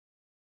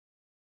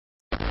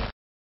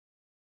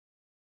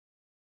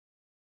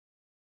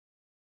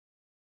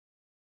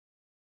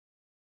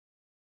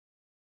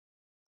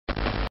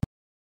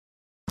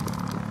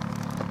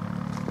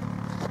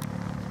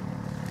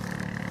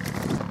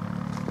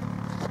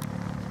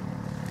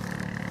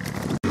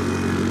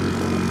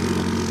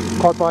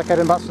Quad bike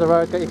heading back to the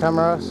road, get your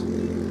cameras.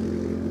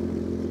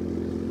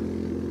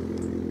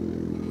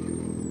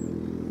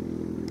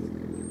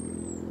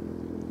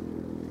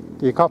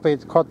 You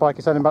copied, quad bike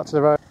is heading back to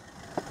the road.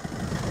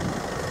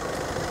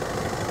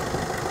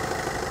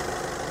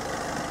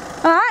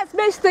 That's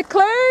Mr.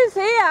 Clues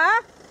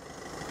here.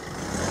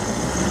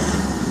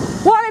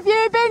 What have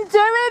you been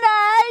doing,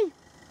 eh?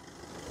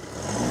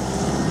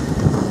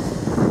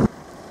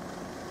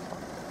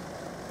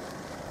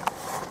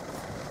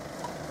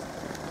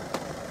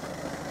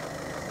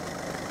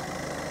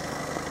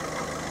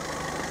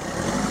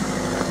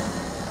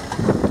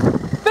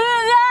 Been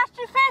in the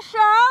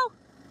artificial?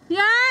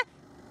 Yeah?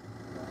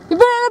 You been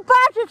in the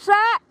budget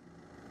set?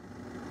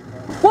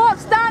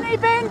 What's Danny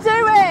been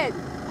doing?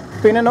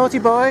 Being a naughty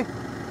boy,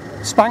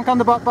 spank on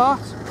the bot.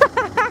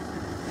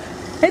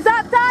 Is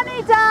that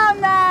Danny down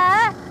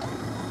there?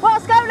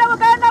 What's going on? We'll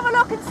go and have a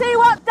look and see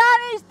what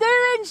Danny's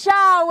doing,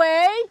 shall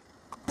we?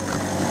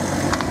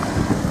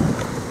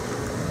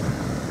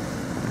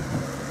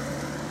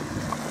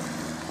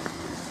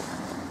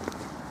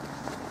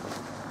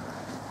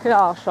 Good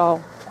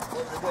arsehole.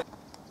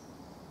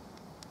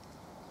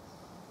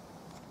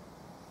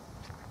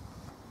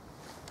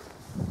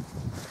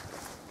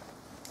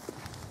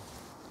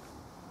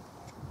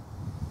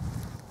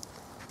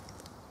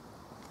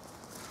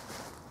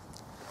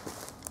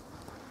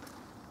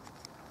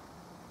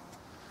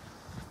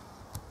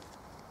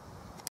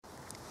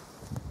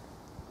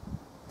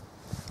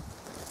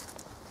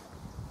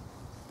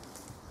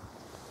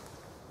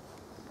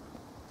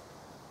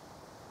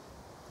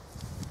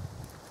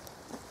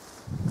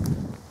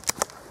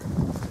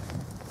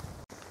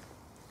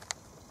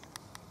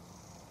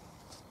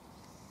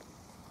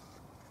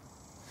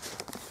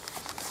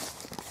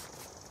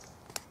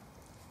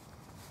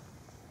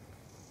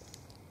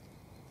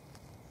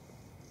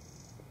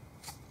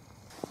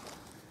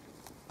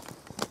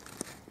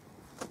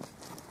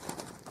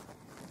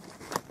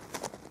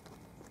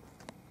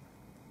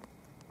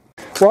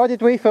 Why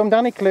did we film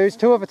Danny Clues,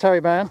 two other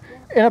Terriermen,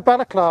 in a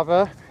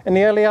balaclava in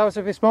the early hours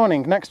of this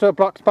morning next to a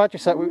blocked badger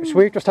set which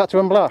we've just had to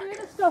unblock?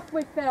 The stuff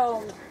we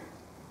filmed.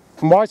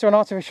 And why is there an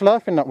artificial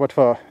earth in that wood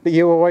for, that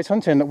you were always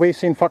hunting, that we've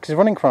seen foxes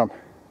running from?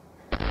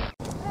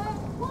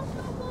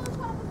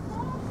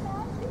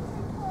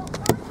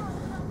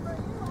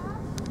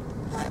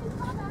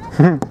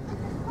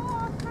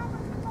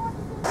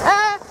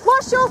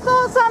 What's your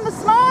thoughts on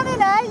this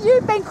morning, eh?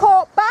 You've been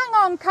caught bang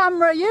on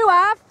camera, you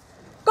have.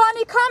 Got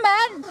any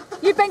comment?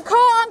 You've been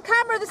caught on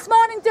camera this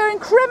morning doing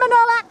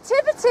criminal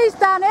activities,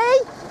 Danny.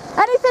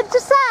 Anything to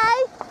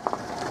say?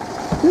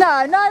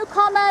 No, no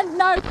comment,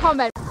 no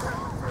comment.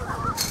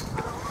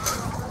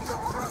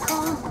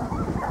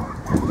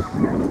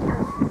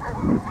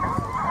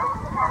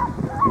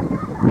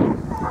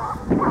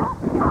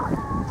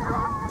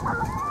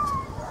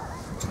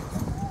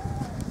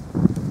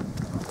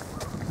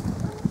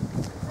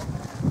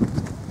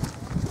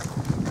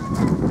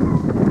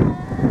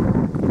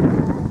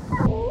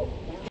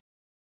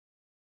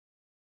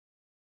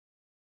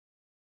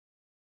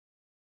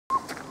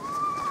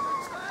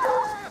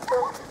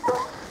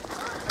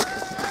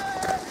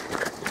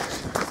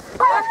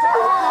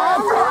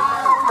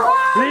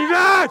 Leave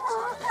it!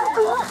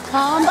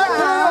 Calm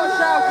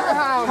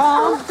down.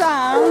 Calm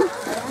down.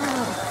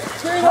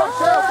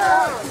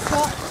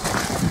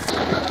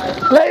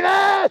 Leave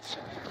it!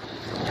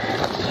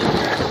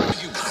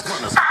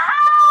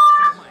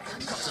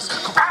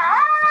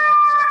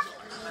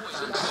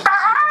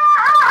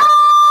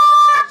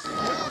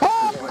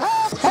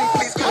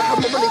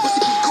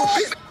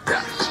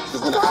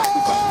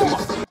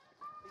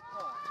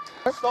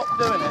 Stop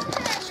doing it.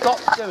 Stop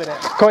doing it.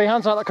 Got your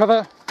hands out the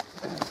cover.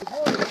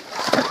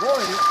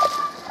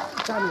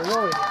 Daniel,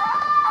 roar it.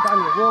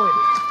 Daniel, roar it.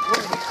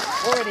 Roar it.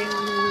 Roar it.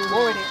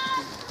 Roar it.